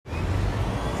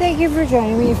Thank you for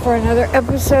joining me for another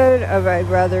episode of I'd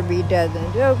Rather Be Dead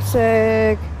Than Dope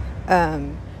Sick.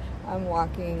 I'm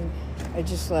walking. I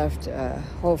just left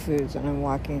Whole Foods and I'm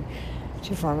walking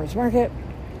to Farmers Market.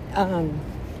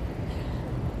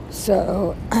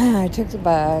 So I took the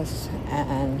bus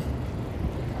and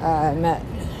I met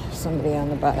somebody on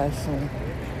the bus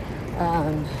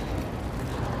and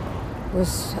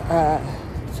was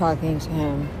talking to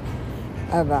him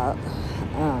about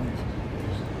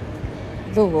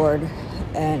the Lord,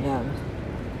 and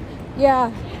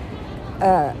I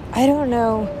don't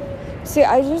know. See,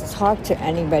 I just talk to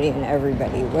anybody and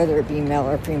everybody, whether it be male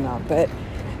or female, but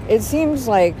it seems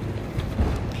like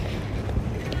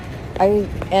I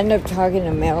end up talking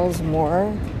to males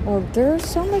more. Well, there are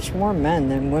so much more men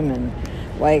than women,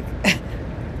 like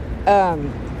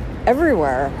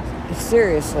everywhere,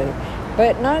 seriously.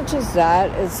 But not just that,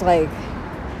 it's like,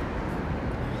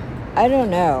 I don't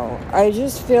know. I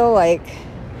just feel like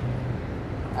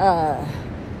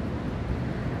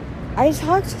I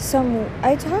talk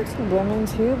to women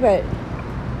too, but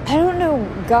I don't know.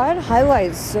 God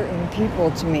highlights certain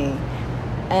people to me,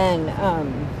 and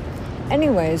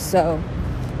anyways, so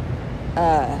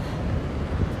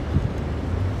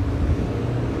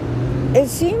it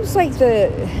seems like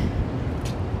the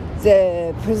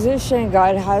position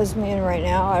God has me in right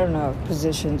now, I don't know if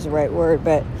position's the right word,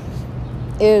 but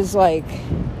is like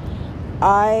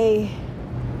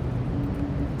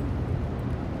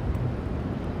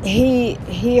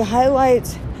he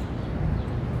highlights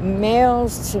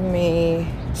males to me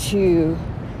to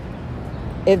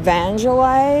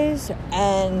evangelize,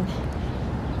 and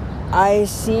I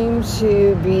seem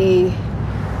to be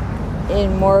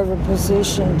in more of a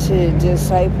position to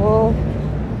disciple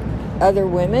other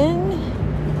women,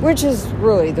 which is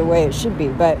really the way it should be,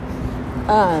 but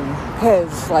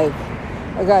because like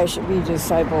a guy should be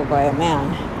discipled by a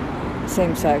man,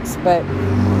 same sex, but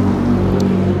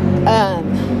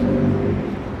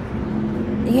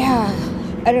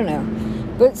I don't know,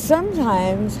 but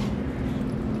sometimes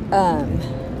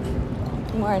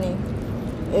morning,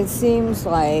 it seems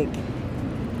like,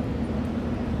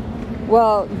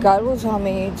 well, God will tell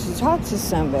me to talk to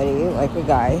somebody, like a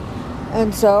guy,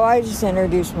 and so I just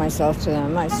introduce myself to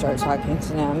them. I start talking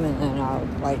to them, and then I'll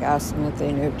like ask them if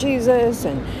they knew Jesus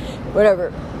and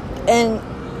whatever. And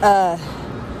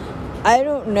I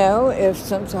don't know if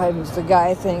sometimes the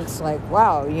guy thinks like,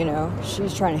 wow,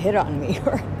 she's trying to hit on me,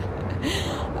 or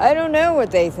I don't know what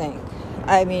they think.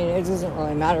 I mean, it doesn't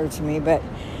really matter to me, but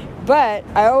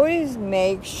I always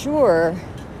make sure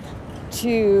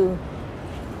to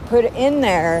put in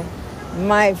there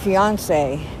my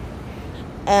fiance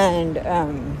and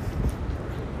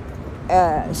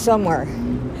somewhere.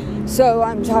 So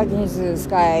I'm talking to this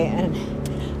guy,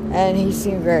 and he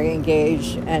seemed very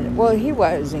engaged, and well, he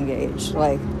was engaged,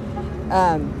 like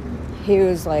he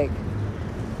was like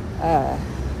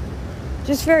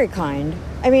just very kind.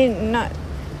 I mean, not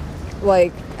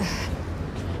like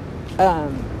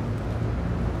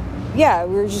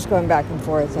we were just going back and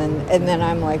forth, and then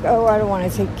I'm like, oh, I don't want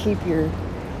to take your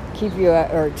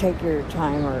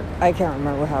time, or I can't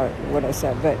remember what I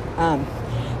said, but and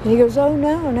he goes, oh,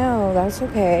 no, that's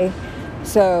okay.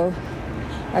 So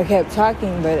I kept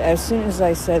talking, but as soon as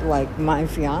I said like my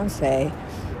fiance,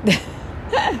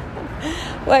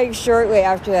 like shortly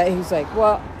after that, he's like,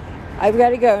 well, I've got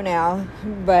to go now,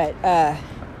 but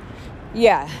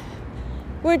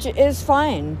which is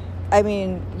fine. I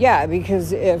mean,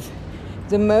 because if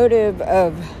the motive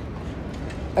of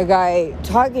a guy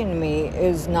talking to me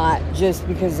is not just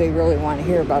because they really want to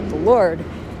hear about the Lord,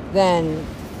 then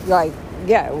like,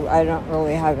 I don't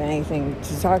really have anything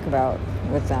to talk about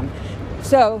with them.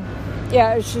 So,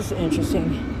 it's just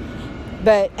interesting.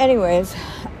 But anyways,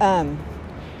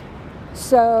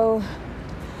 so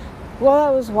while I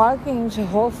was walking to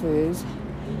Whole Foods,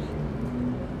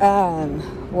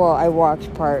 I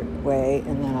walked part way,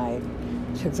 and then I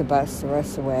took the bus the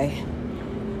rest of the way,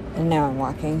 and now I'm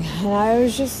walking, and I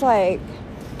was just like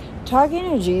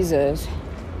talking to Jesus,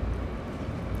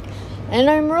 and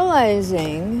I'm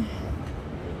realizing,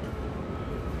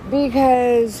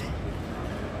 because,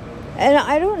 and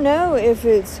I don't know if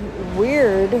it's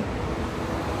weird,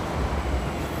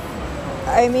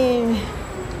 I mean,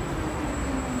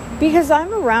 because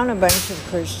I'm around a bunch of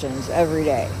Christians every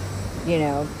day,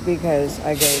 because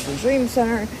I go to the Dream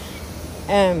Center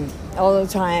and all the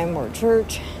time, or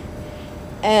church,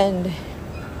 and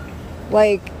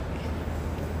like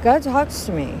God talks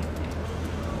to me,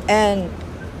 and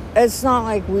it's not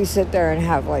like we sit there and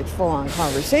have like full-on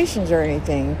conversations or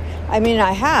anything. I mean,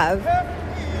 I have,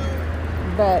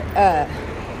 but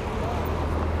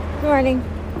good morning.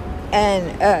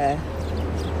 And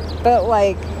But,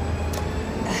 like,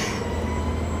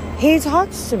 he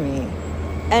talks to me.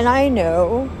 And I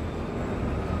know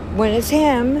when it's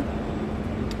him,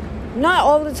 not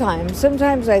all the time.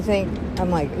 Sometimes I think, I'm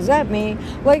like, is that me?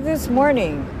 Like this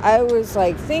morning, I was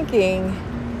like thinking,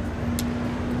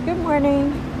 good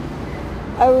morning.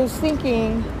 I was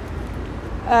thinking,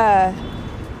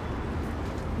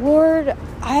 Lord,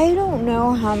 I don't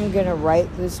know how I'm going to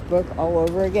write this book all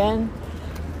over again.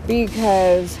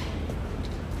 Because,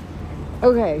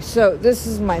 okay, so this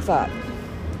is my thought.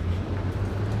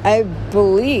 I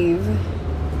believe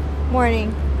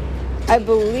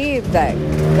that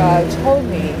God told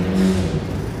me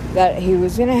that he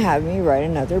was going to have me write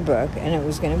another book, and it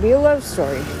was going to be a love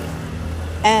story.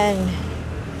 And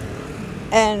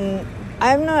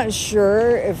I'm not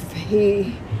sure if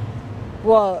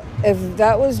if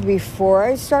that was before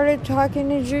I started talking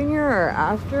to Junior or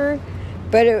after,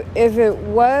 but if it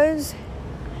was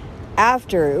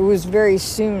after, it was very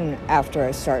soon after I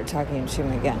started talking to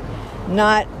him again.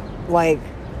 Not like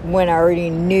when I already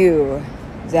knew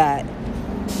that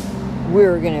we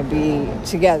were going to be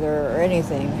together or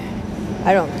anything.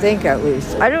 I don't think, at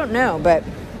least. I don't know, but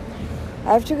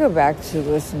I have to go back to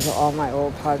listen to all my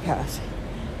old podcasts.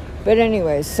 But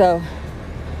anyway, so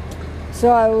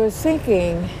I was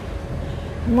thinking,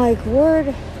 I'm like,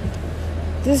 Lord,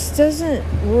 this doesn't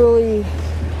really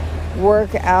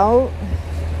work out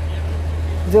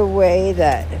the way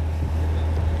that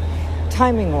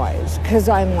timing-wise, because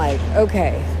I'm like,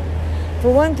 okay,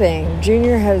 for one thing,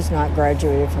 Junior has not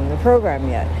graduated from the program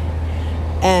yet.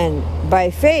 And by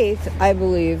faith, I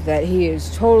believe that he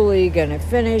is totally going to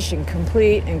finish and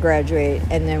complete and graduate,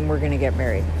 and then we're going to get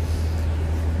married.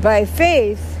 By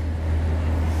faith,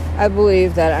 I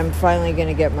believe that I'm finally going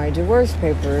to get my divorce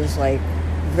papers, like,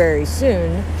 very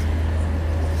soon.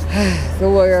 The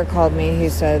lawyer called me. He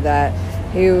said that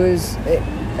he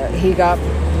got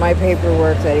my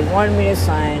paperwork that he wanted me to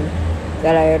sign,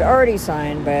 that I had already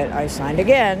signed, but I signed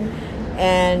again,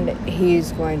 and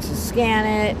he's going to scan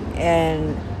it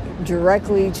and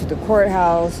directly to the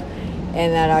courthouse,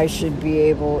 and that I should be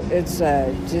able, it's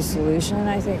a dissolution,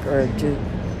 I think, or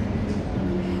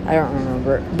I don't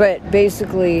remember, but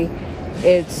basically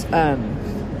it's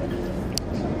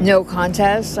no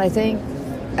contest, I think,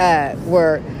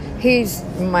 where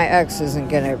my ex isn't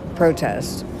going to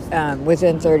protest.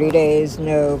 Within 30 days,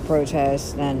 no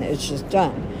protest, then it's just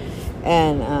done.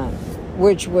 And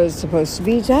which was supposed to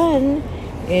be done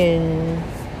in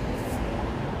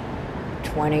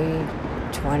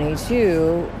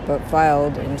 2022, but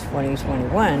filed in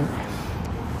 2021.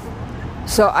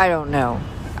 So I don't know.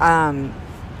 I'm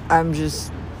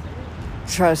just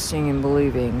trusting and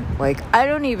believing. Like, I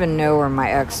don't even know where my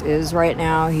ex is right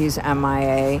now. He's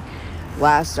MIA.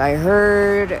 Last I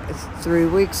heard, 3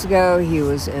 weeks ago, he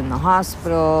was in the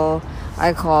hospital.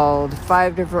 I called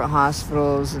 5 different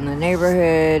hospitals in the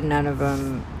neighborhood. None of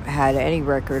them had any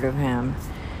record of him.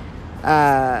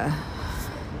 I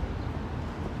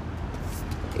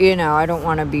don't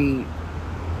want to be,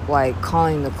 like,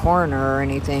 calling the coroner or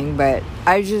anything, but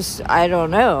I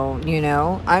don't know,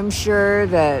 I'm sure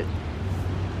that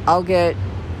I'll get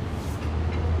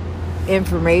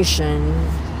information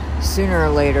sooner or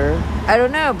later. I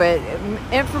don't know, but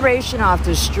information off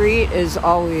the street is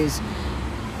always,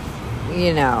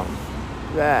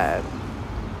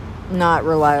 not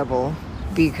reliable,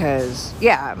 because,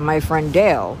 my friend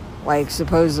Dale, like,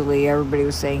 supposedly everybody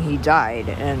was saying he died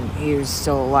and he was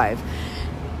still alive,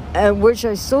 which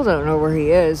I still don't know where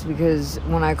he is, because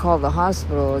when I called the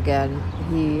hospital again,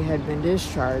 he had been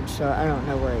discharged, so I don't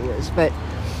know where he is. But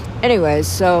anyways,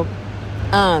 so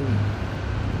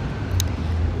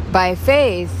by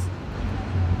faith,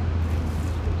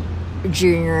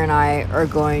 Junior and I are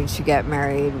going to get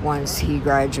married once he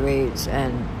graduates,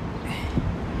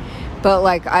 but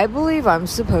like, I believe I'm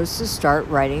supposed to start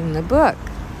writing the book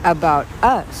about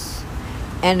us,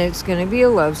 and it's going to be a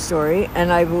love story,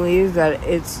 and I believe that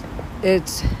it's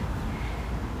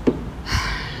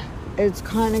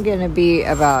kind of going to be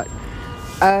about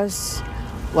us,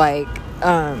 like,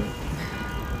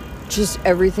 just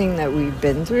everything that we've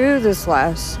been through this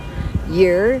last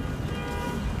year.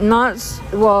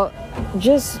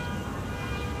 Just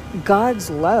God's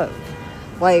love,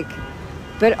 like,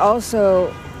 but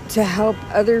also to help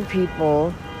other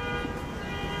people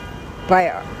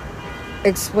by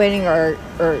explaining our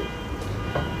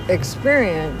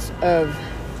experience of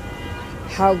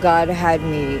how God had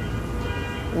me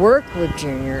work with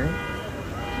Junior.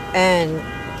 And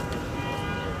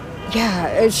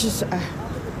it's just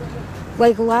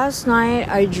like, last night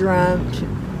I dreamt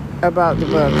about the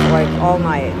book, like, all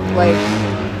night. Like,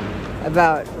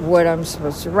 about what I'm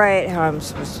supposed to write, how I'm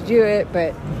supposed to do it,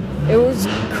 but it was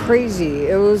crazy.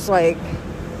 It was like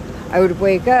I would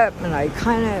wake up and I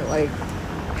kind of like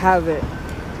have a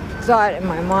thought in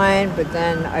my mind, but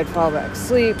then I'd fall back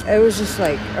asleep. It was just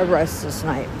like a restless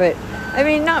night. But I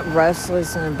mean, not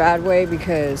restless in a bad way,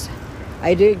 because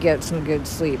I did get some good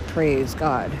sleep, praise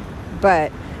God.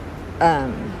 But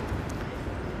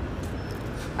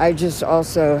I just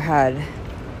also had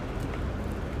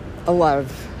a lot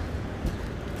of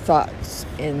thoughts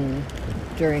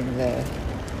during the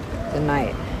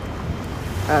night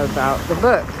about the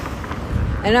book.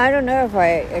 And I don't know if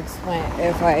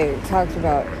I talked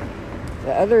about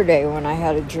the other day when I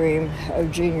had a dream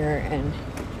of Junior and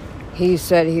he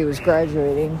said he was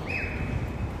graduating,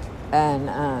 and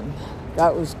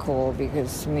that was cool,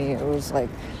 because to me it was like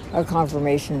a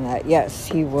confirmation that yes,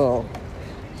 he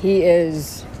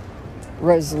is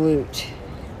resolute,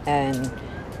 and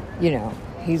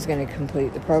he's going to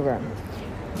complete the program.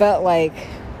 But like,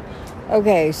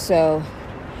 okay, so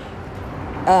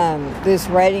this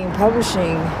writing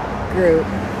publishing group,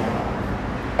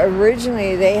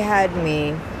 originally they had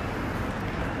me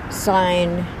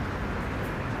sign,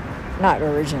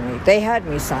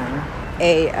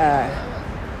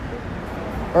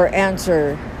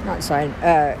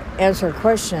 answer a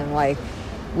question like,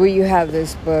 will you have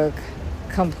this book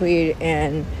complete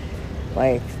in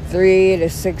like 3 to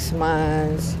 6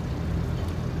 months,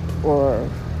 or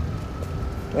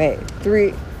I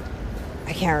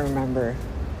can't remember.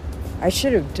 I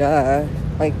should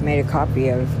have made a copy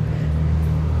of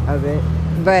it.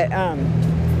 But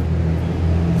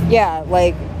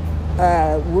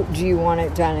do you want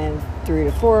it done in 3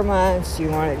 to 4 months? Do you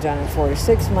want it done in 4 to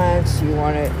 6 months? Do you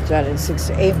want it done in 6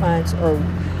 to 8 months?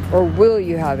 Or will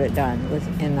you have it done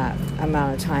within that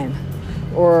amount of time?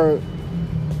 Or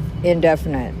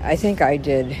indefinite? I think I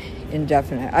did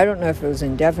indefinite. I don't know if it was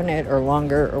indefinite or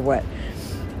longer or what.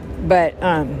 But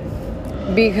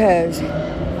because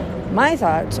my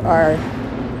thoughts are,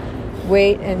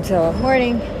 wait until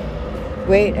morning,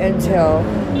 wait until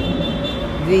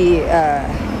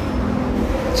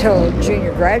till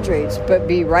Junior graduates, but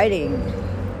be writing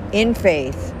in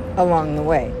faith along the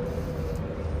way.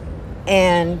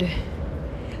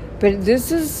 But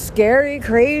this is scary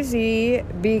crazy,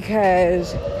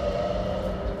 because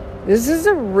this is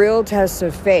a real test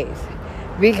of faith,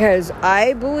 because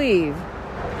I believe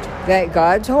that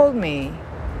God told me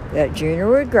that Junior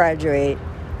would graduate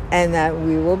and that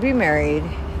we will be married,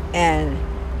 and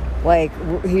like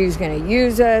he's going to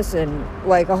use us and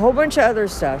like a whole bunch of other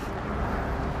stuff.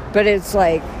 But it's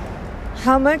like,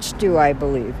 how much do I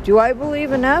believe? Do I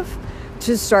believe enough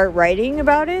to start writing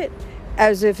about it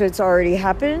as if it's already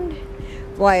happened?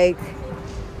 Like,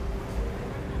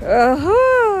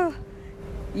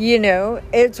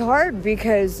 it's hard,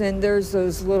 because then there's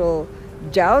those little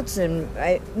doubts, and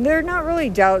they're not really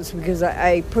doubts because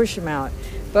I push them out,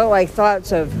 but like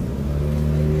thoughts of,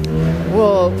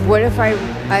 well, what if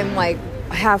I'm like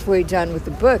halfway done with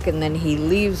the book and then he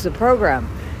leaves the program,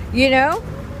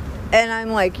 And I'm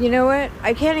like, you know what?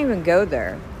 I can't even go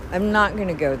there. I'm not going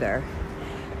to go there.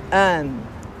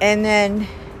 And then,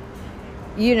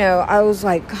 I was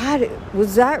like, God,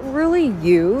 was that really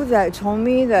you that told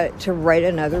me that to write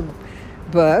another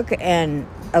book and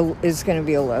it's going to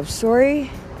be a love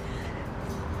story?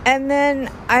 And then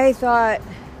I thought,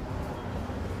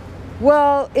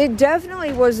 well, it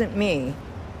definitely wasn't me,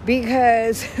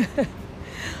 because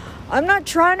I'm not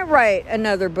trying to write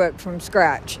another book from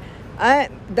scratch.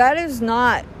 That is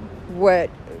not what,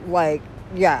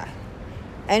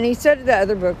 And he said the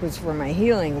other book was for my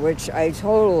healing, which I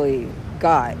totally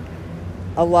got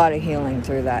a lot of healing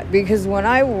through that. Because when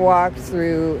I walked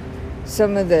through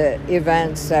some of the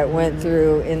events that went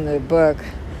through in the book,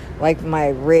 like my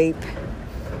rape,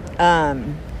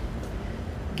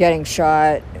 getting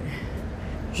shot,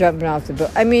 jumping off the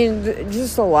boat,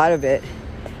 just a lot of it.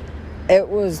 It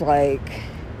was like,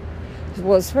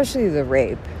 well, especially the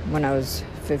rape when I was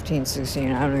 15,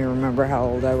 16. I don't even remember how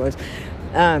old I was.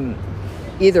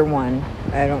 Either one.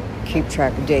 I don't keep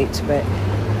track of dates, but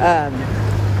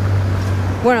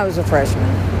when I was a freshman.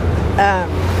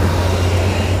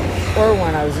 Or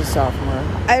when I was a sophomore.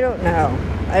 I don't know.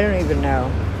 I don't even know.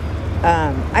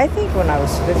 I think when I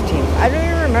was 15. I don't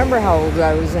even remember how old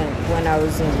I was when I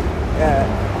was in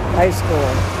high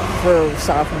school for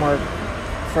sophomore,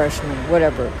 freshman,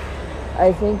 whatever.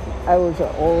 I think I was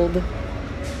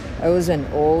an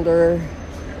older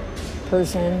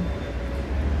person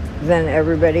than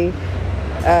everybody,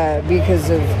 because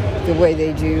of the way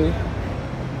they do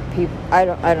people. I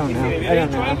don't know.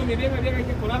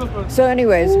 So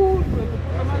anyways,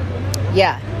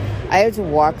 yeah, I had to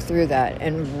walk through that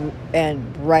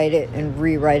and write it and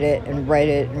rewrite it and write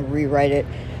it and rewrite it,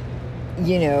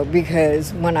 you know,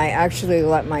 because when I actually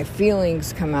let my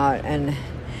feelings come out and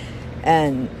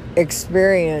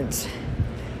experience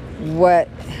what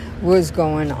was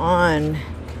going on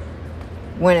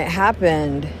when it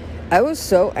happened, I was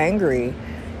so angry.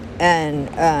 And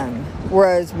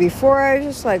whereas before I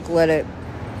just like let it,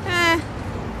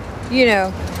 you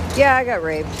know, yeah, I got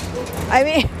raped. I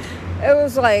mean, it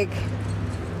was like,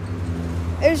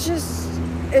 it's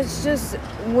just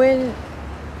when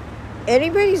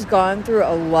anybody's gone through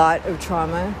a lot of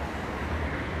trauma,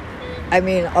 I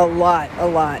mean, a lot.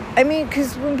 I mean,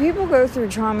 because when people go through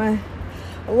trauma,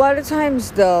 a lot of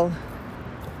times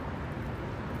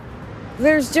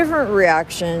there's different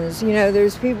reactions. You know,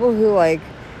 there's people who like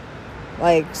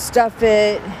stuff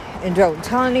it and don't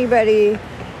tell anybody.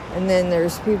 And then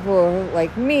there's people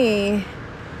like me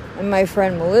and my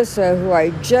friend Melissa, who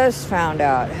I just found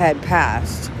out had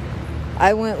passed.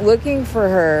 I went looking for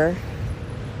her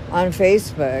on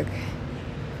Facebook,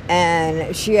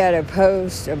 and she had a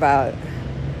post about,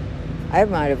 I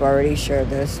might have already shared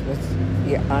this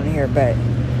on here, but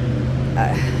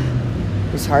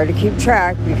it's hard to keep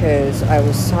track because I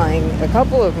was telling a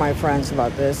couple of my friends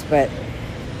about this. But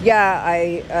yeah,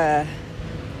 I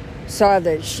saw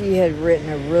that she had written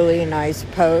a really nice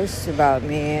post about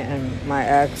me and my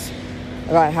ex,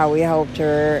 about how we helped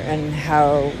her and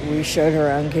how we showed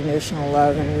her unconditional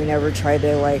love, and we never tried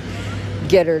to like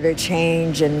get her to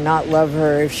change and not love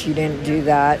her if she didn't do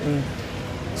that. And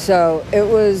so it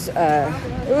was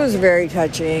very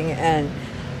touching, and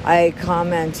I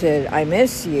commented, "I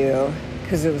miss you,"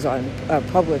 because it was on a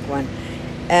public one,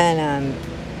 and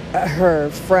her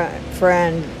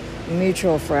friend,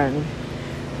 mutual friend,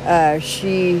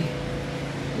 she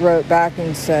wrote back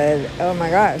and said, "Oh my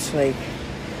gosh, like,"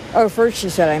 oh, first she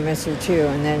said, "I miss her too,"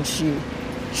 and then she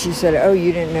said, "Oh,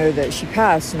 you didn't know that she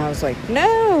passed?" And I was like,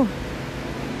 "No,"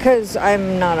 because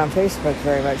I'm not on Facebook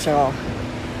very much at all.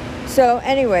 So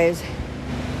anyways,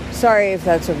 sorry if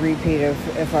that's a repeat of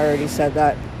if I already said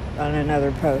that on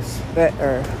another post, but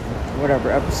or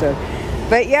whatever episode.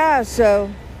 But yeah,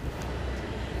 so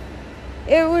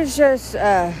it was just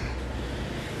the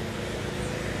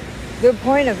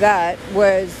point of that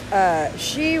was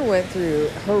she went through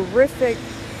horrific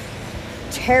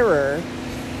terror,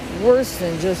 worse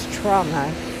than just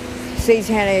trauma,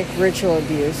 satanic ritual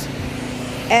abuse,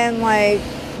 and like,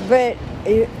 but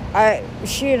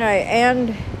she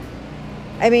and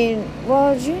I mean,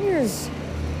 well, Junior's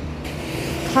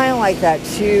kind of like that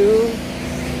too,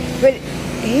 but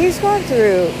he's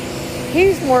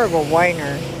more of a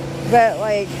whiner, but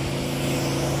like,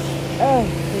 oh,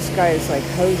 this guy is like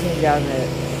hosing down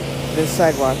the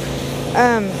sidewalk.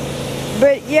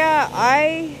 But yeah,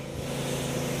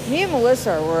 me and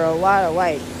Melissa were a lot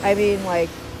alike. I mean, like,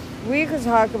 we could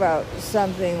talk about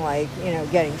something like, you know,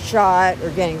 getting shot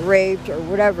or getting raped or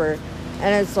whatever,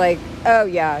 and it's like, oh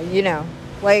yeah, you know,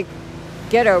 like,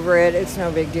 get over it, it's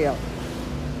no big deal.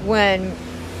 When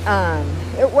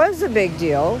it was a big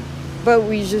deal, but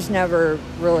we just never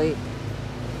really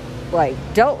like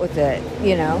dealt with it,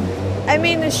 you know. I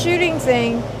mean, the shooting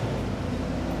thing,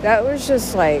 that was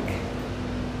just like,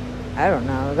 I don't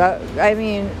know, I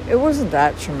mean, it wasn't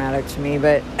that traumatic to me,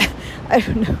 but I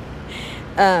don't know.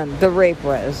 The rape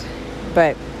was,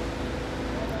 but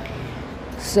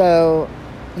so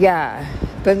yeah.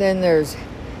 But then there's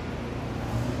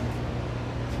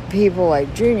people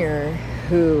like Junior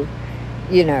who,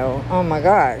 you know, oh my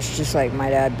gosh, just like, my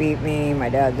dad beat me, my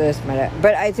dad this, my dad,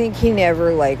 but I think he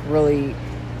never like really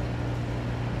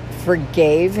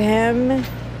forgave him.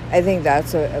 I think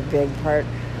that's a big part.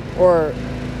 Or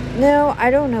no, I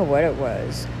don't know what it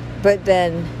was, but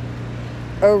then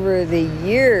over the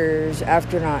years,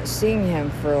 after not seeing him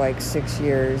for like 6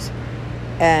 years,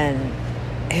 and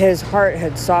his heart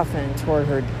had softened toward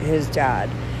his dad,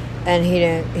 and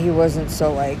he wasn't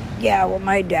so like, yeah, well,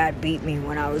 my dad beat me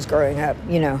when I was growing up,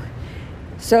 you know.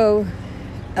 So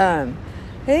I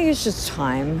think it's just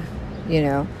time, you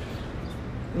know.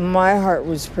 My heart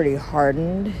was pretty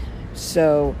hardened,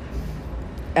 so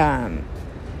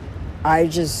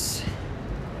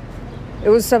it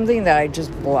was something that I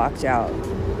just blocked out,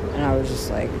 and I was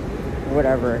just like,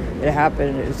 whatever, it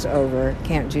happened, it's over,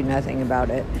 can't do nothing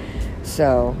about it.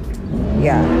 So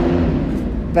yeah,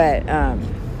 but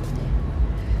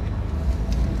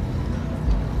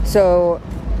so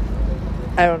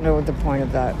I don't know what the point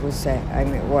of that was saying. I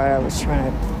mean, what I was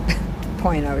trying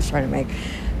to make.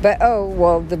 But oh,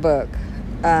 well, the book,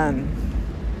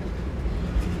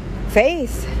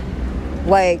 Faith.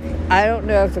 Like, I don't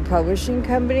know if the publishing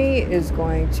company is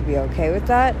going to be okay with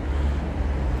that.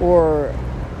 or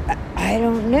I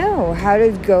don't know how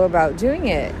to go about doing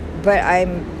it, but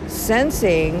I'm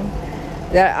sensing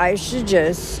that I should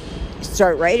just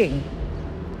start writing.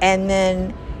 And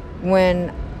then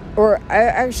I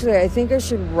think I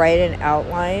should write an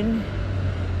outline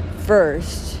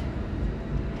first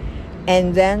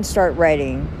and then start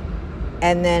writing.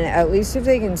 And then at least if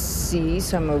they can see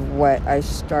some of what I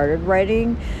started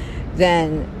writing,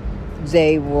 then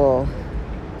they will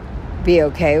be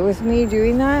okay with me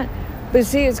doing that. But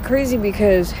see, it's crazy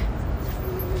because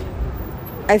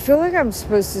I feel like I'm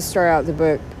supposed to start out the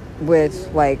book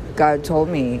with, like, God told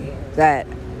me that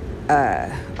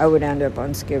I would end up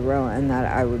on Skid Row and that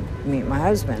I would meet my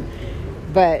husband.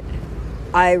 But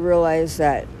I realized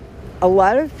that a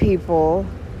lot of people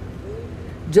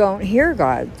don't hear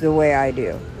God the way I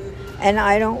do. And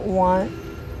I don't want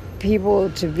people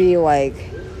to be like,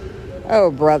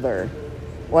 oh, brother,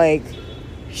 like,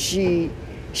 she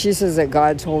says that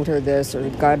God told her this or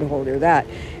God told her that,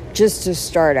 just to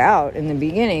start out in the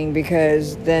beginning,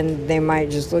 because then they might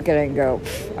just look at it and go,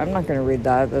 I'm not going to read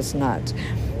that. That's nuts.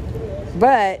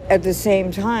 But at the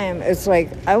same time, it's like,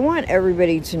 I want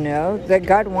everybody to know that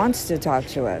God wants to talk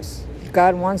to us.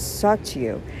 God wants to talk to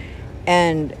you.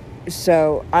 And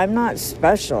so I'm not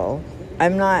special.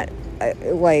 I'm not,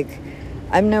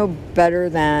 I'm no better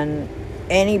than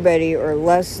anybody or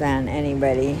less than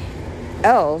anybody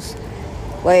else.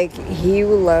 Like, he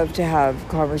would love to have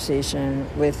conversation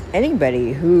with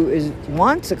anybody who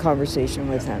wants a conversation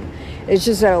with him. It's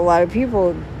just that a lot of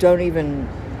people don't even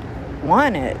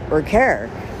want it or care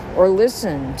or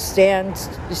listen, stand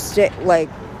still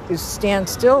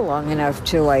long enough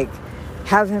to, like,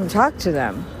 have him talk to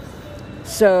them.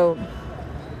 So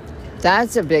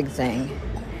that's a big thing.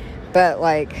 But,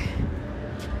 like,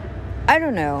 I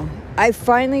don't know. I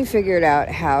finally figured out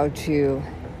how to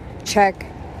check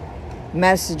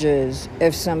messages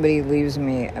if somebody leaves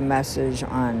me a message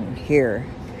on here.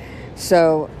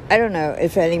 So I don't know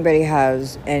if anybody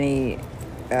has any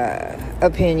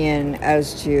opinion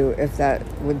as to if that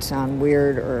would sound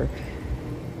weird or,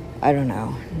 I don't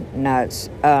know, nuts.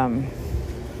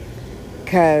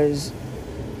 Because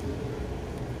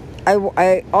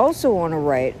I also want to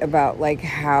write about, like,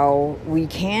 how we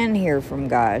can hear from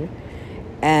God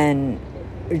and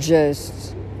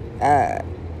just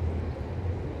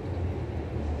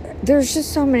there's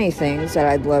just so many things that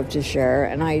I'd love to share,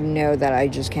 and I know that I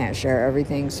just can't share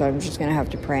everything, so I'm just going to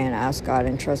have to pray and ask God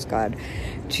and trust God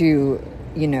to,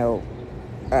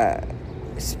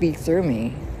 speak through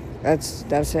me.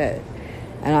 That's it.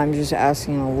 And I'm just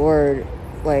asking the Lord,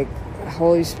 like,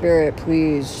 Holy Spirit,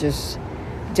 please just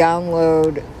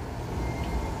download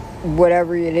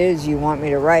whatever it is you want me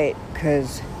to write,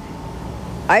 because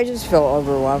I just feel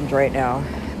overwhelmed right now.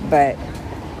 But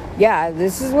yeah,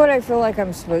 this is what I feel like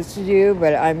I'm supposed to do,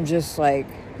 but I'm just like,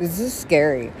 this is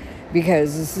scary,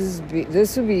 because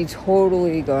this would be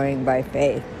totally going by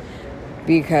faith,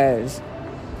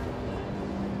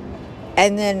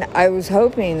 and then I was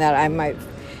hoping that I might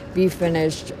be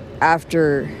finished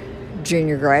after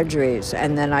Junior graduates,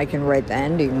 and then I can write the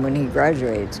ending when he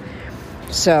graduates.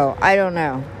 So I don't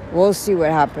know. We'll see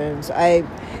what happens.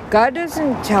 God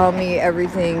doesn't tell me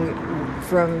everything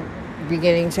from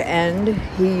beginning to end.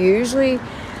 He usually,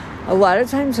 a lot of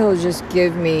times, he'll just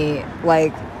give me,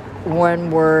 like,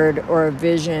 one word or a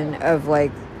vision of,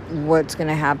 like, what's going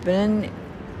to happen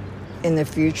in the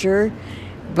future,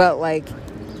 but like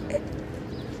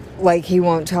he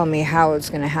won't tell me how it's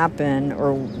going to happen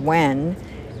or when.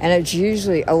 And it's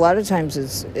usually, a lot of times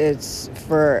it's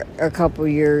for a couple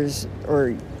years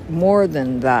or more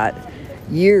than that,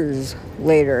 years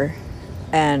later.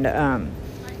 And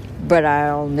but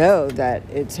I'll know that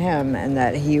it's him and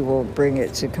that he will bring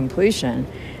it to completion.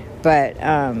 But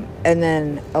and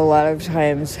then a lot of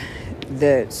times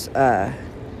that's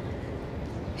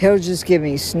he'll just give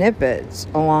me snippets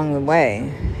along the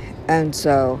way. And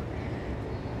so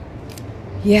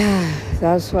yeah,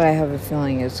 that's what I have a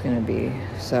feeling it's going to be.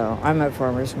 So I'm at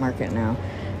Farmer's Market now,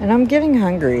 and I'm getting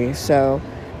hungry. So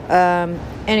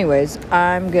anyways,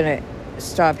 I'm going to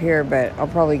stop here, but I'll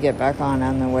probably get back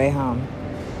on the way home.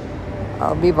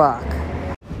 I'll be back.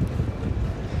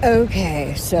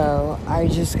 Okay, so I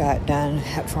just got done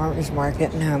at Farmer's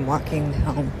Market, and now I'm walking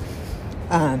home.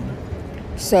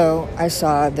 So I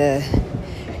saw the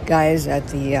guys at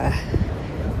the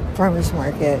Farmer's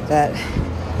Market that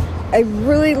I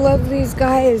really love. These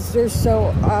guys. They're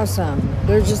so awesome.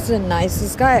 They're just the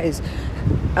nicest guys.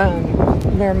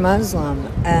 They're Muslim.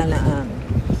 And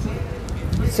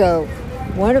so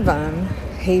one of them,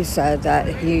 he said that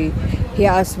he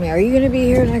asked me, are you going to be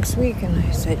here next week? And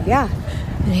I said, yeah.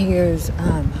 And he goes,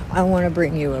 I want to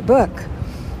bring you a book.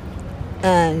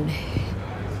 And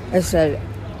I said,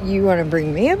 you want to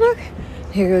bring me a book?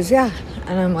 He goes, yeah.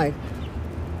 And I'm like,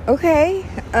 okay.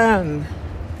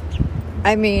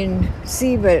 I mean,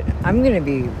 see, but I'm going to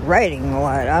be writing a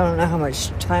lot. I don't know how much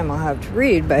time I'll have to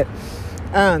read, but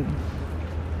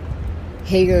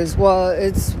he goes, well,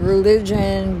 it's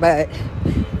religion, but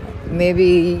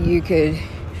maybe you could,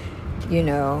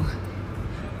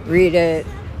 read it.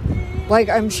 Like,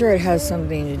 I'm sure it has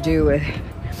something to do with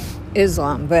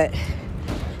Islam, but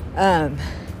and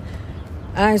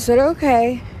I said,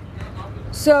 okay.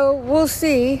 So we'll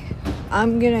see.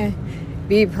 I'm going to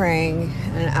be praying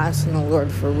and asking the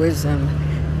Lord for wisdom,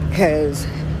 because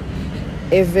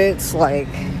if it's like,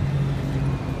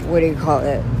 what do you call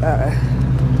it?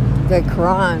 The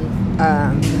Quran,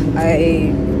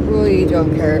 I really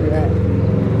don't care to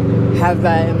have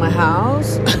that in my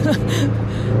house.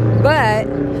 But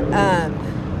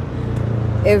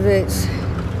if it's,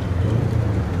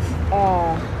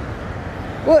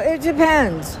 well, it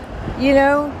depends.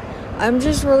 I'm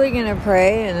just really going to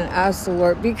pray and ask the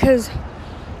Lord, because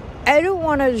I don't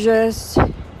want to just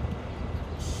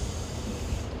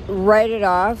write it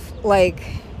off. Like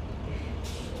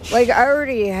I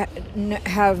already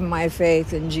have my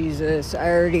faith in Jesus. I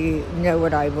already know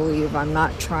what I believe. I'm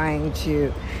not trying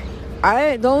to.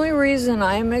 The only reason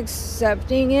I'm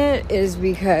accepting it is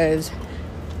because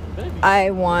I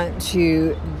want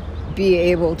to be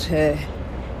able to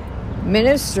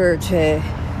minister to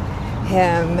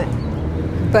him.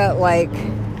 But I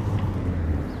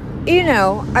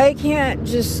can't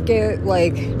just get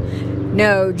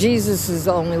no, Jesus is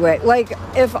the only way.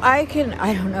 If I can,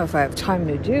 I don't know if I have time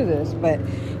to do this, but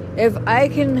if I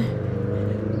can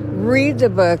read the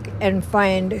book and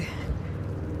find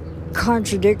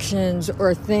contradictions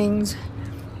or things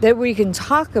that we can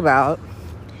talk about,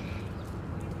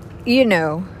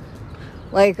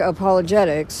 like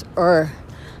apologetics, or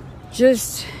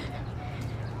just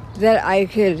that I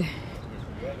could,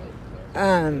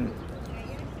 I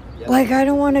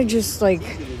don't want to just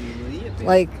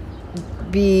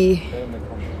be,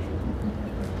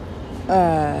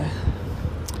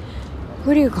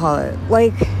 what do you call it?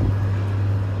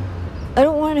 I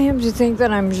don't want him to think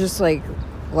that I'm just oh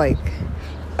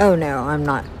no, I'm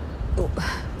not.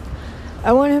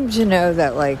 I want him to know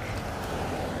that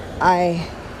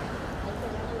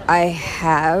I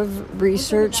have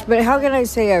researched, but how can I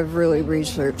say I've really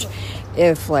researched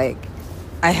if I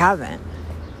haven't,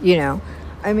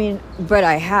 I mean, but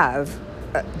I have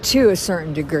to a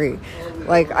certain degree.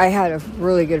 I had a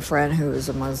really good friend who was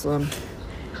a Muslim,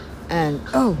 and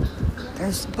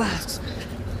there's the bus.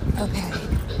 Okay,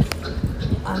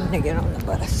 I'm gonna get on the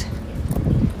bus.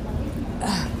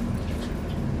 Okay.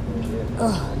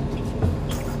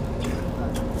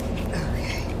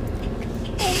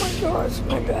 Oh my gosh,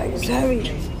 my bag is heavy.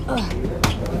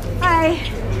 Hi.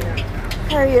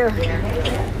 How are you?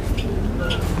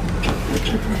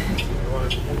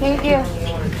 Thank you.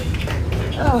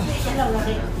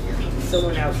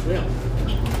 Someone else will.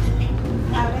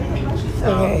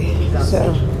 Okay,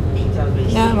 so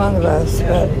now I'm on the bus,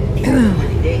 but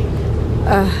I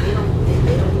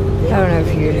don't know if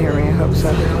you can hear me. I hope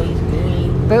so.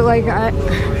 But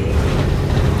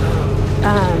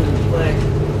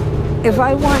if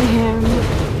I want him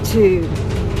to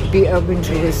be open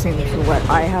to listening to what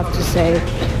I have to say,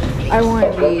 I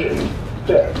want to be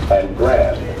Fifth and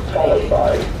Grand, followed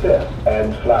by Fifth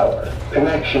and Flower.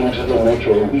 Connection to the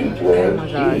Metro B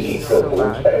lines, E, Triple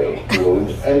A, Route,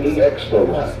 and the Expo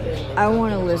lines. I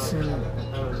want to listen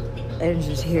and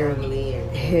just hear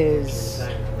his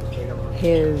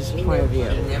point of view.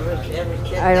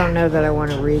 I don't know that I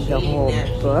want to read the whole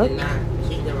book,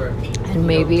 and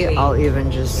maybe I'll even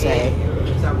just say,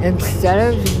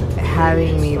 instead of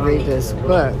having me read this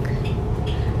book,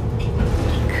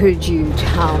 could you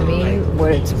tell me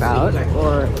what it's about,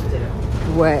 or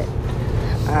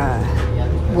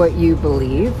what you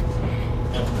believe?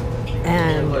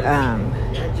 And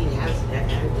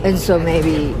so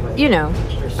maybe,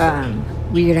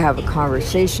 we could have a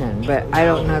conversation, but I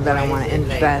don't know that I want to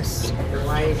invest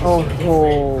a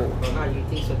whole,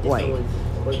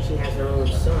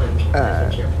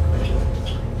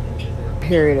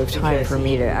 period of time for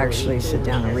me to actually sit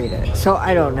down and read it. So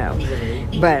I don't know,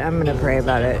 but I'm going to pray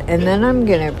about it. And then I'm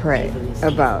going to pray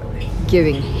about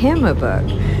giving him a book,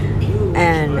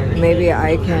 and maybe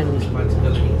I can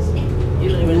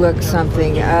look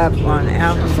something up on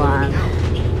Amazon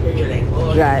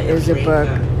that is a book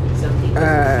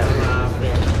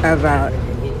about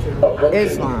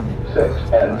Islam. 6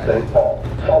 and St. Paul,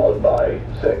 followed by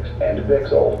 6 and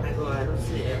Vixel.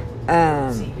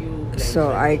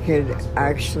 So I could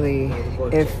actually,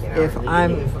 if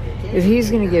if he's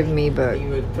going to give me a book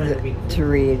to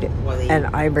read, and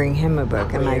I bring him a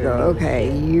book, and I go,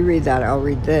 okay, you read that, I'll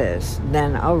read this,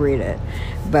 then I'll read it.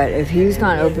 But if he's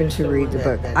not open to read the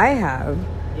book I have,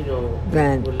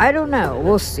 then I don't know.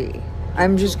 We'll see.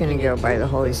 I'm just going to go by the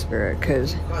Holy Spirit,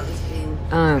 because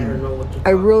I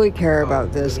really care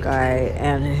about this guy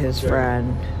and his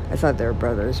friend. I thought they were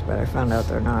brothers, but I found out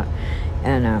they're not.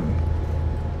 And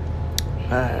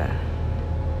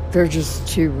they're just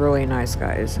two really nice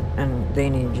guys, and they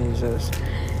need Jesus.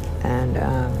 And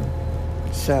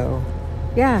so,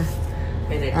 yeah.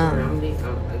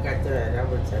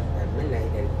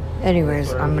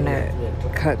 Anyways, I'm gonna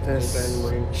cut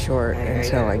this short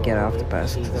until I get off the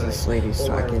bus, because this lady's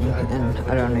talking, and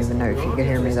I don't even know if you can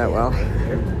hear me that well.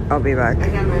 I'll be back.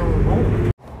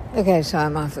 Okay, so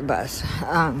I'm off the bus.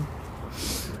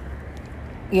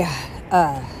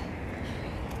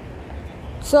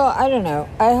 So I don't know.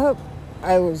 I hope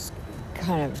I was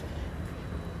kind of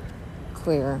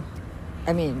clear.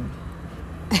 I mean,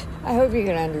 I hope you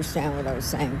can understand what I was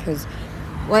saying, because,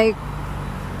 like,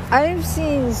 I've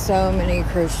seen so many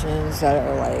Christians that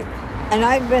are like, and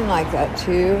I've been like that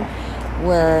too,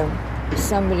 where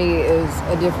somebody is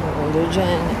a different religion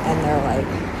and they're like,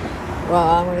 well,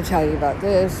 I'm going to tell you about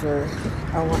this, or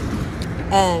I want,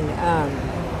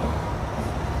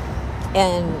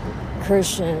 and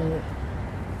Christian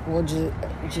will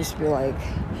just be like,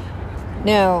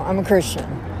 no, I'm a Christian.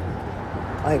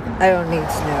 Like, I don't need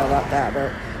to know about that,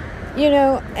 or,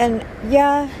 and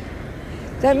yeah,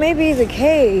 that may be the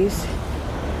case.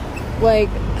 Like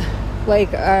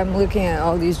I'm looking at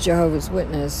all these Jehovah's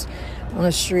Witnesses on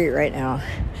the street right now,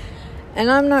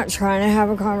 and I'm not trying to have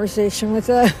a conversation with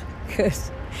them,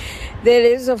 because that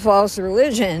is a false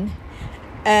religion,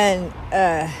 and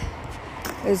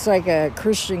it's like a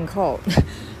Christian cult.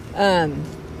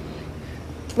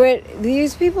 But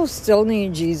these people still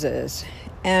need Jesus,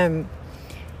 and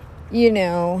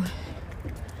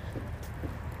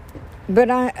but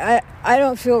I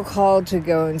don't feel called to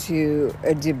go into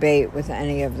a debate with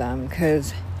any of them,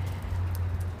 because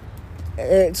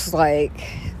it's like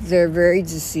they're very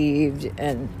deceived,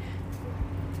 and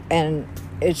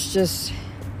it's just,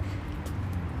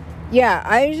 yeah,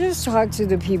 I just talk to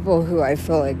the people who I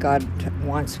feel like God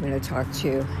wants me to talk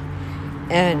to.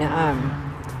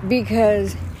 And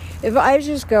because if I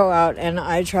just go out and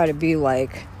I try to be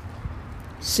like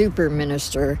super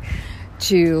minister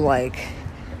to like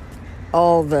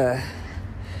all the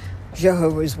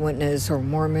Jehovah's Witnesses or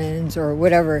Mormons or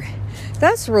whatever,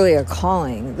 that's really a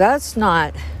calling. That's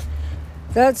not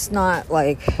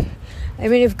like, I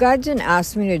mean, if God didn't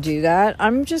ask me to do that,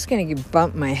 I'm just going to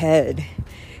bump my head,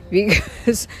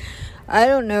 because I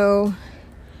don't know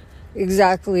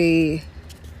exactly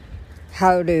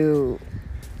how to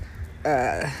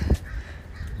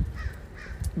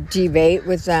debate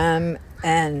with them,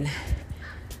 and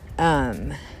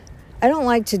I don't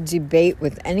like to debate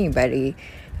with anybody,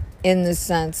 in the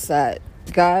sense that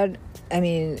God,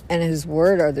 and His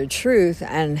Word are the truth,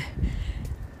 and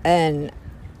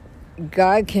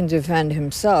God can defend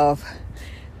Himself,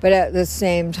 but at the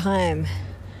same time,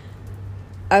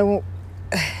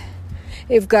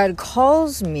 if God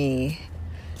calls me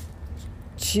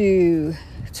to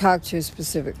talk to a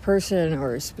specific person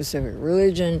or a specific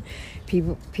religion,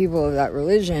 people of that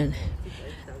religion,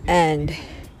 and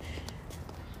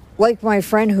like my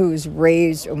friend who was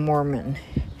raised a Mormon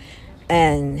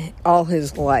and all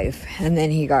his life, and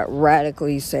then he got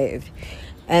radically saved,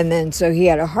 and then so he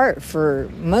had a heart for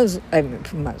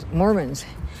Mormons,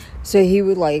 so he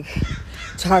would like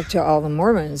talk to all the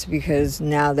Mormons, because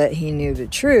now that he knew the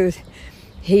truth,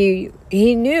 he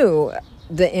knew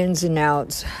the ins and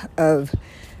outs of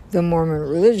the Mormon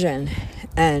religion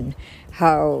and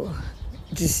how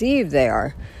deceived they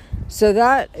are. So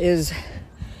that is,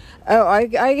 I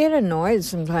get annoyed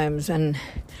sometimes, and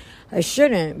I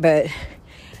shouldn't, but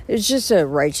it's just a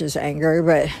righteous anger.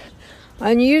 But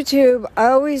on YouTube, I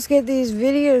always get these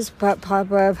videos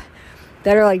pop up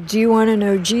that are like, do you want to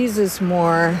know Jesus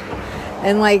more?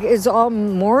 And like, it's all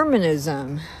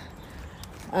Mormonism,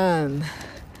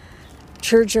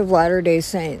 Church of Latter-day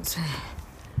Saints,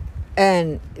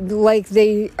 and like,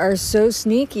 they are so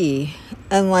sneaky,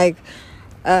 and like,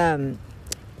 I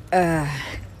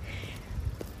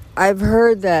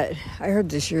heard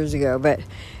this years ago, but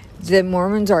the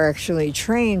Mormons are actually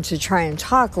trained to try and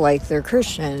talk like they're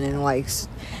Christian, and like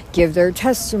give their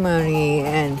testimony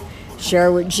and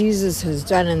share what Jesus has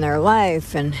done in their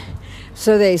life, and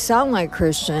so they sound like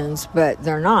Christians, but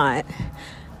they're not.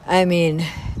 I mean,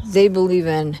 they believe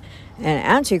in an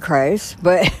Antichrist,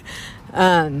 but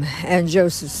and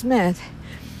Joseph Smith.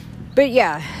 But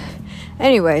yeah,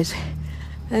 anyways,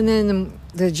 And then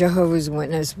the Jehovah's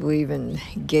Witness believe in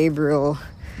Gabriel,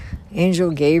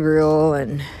 Angel Gabriel,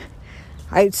 and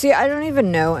I don't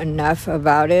even know enough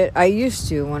about it. I used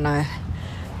to when I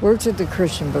worked at the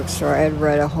Christian bookstore. I had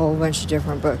read a whole bunch of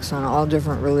different books on all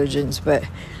different religions, but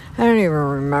I don't even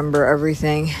remember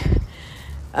everything.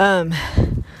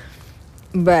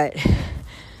 But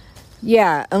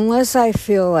yeah, unless I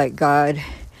feel like God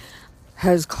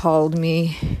has called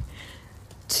me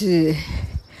to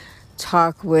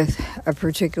talk with a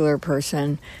particular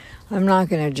person, I'm not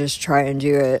going to just try and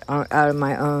do it out of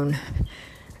my own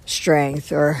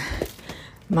strength or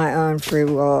my own free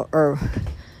will, or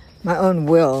my own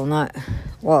will, not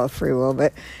free will,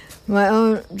 but my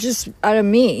own, just out of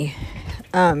me,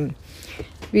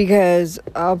 because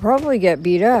I'll probably get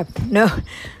beat up. No,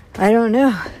 I don't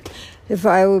know if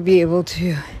I will be able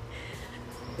to.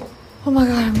 Oh my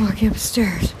God, I'm walking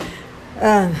upstairs.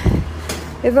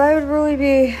 If I would really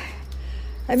be,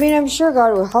 I'm sure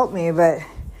God will help me, but,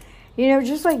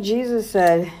 just like Jesus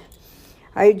said,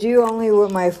 I do only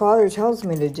what my Father tells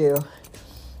me to do,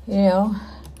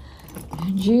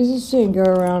 Jesus didn't go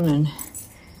around and,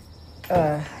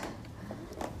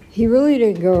 he really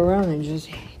didn't go around and just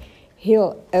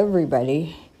heal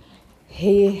everybody.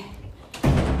 He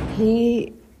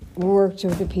worked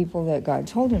with the people that God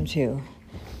told him to.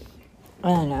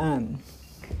 And, man.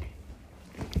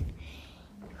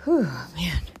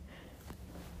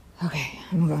 Okay,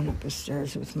 I'm going up the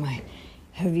stairs with my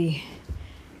heavy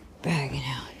bag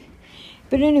now.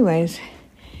 But anyways,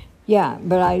 yeah,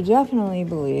 but I definitely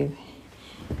believe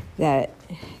that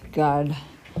God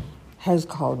has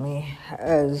called me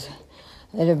as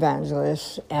an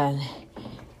evangelist and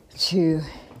to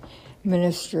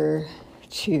minister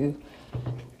to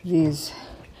these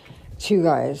two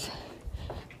guys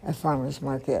at farmers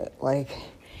market,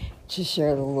 to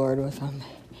share the Lord with them.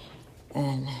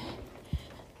 And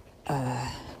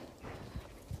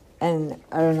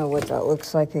I don't know what that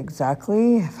looks like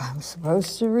exactly, if I'm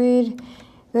supposed to read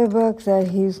the book that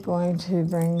he's going to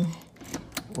bring,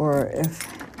 or if,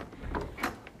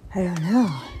 I don't know.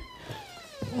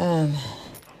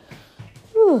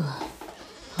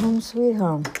 Home sweet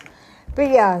home. But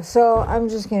yeah, so I'm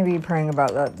just going to be praying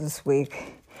about that this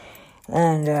week.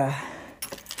 And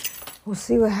we'll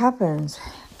see what happens.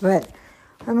 But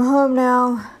I'm home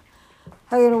now.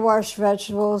 I'm going to wash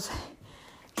vegetables,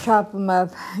 chop them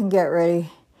up, and get ready.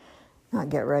 Not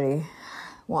get ready.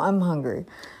 Well, I'm hungry.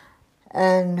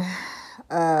 And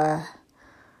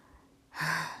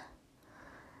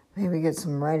maybe get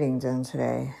some writing done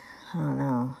today. I don't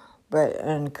know.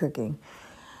 And cooking.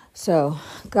 So,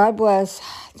 God bless.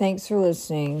 Thanks for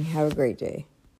listening. Have a great day.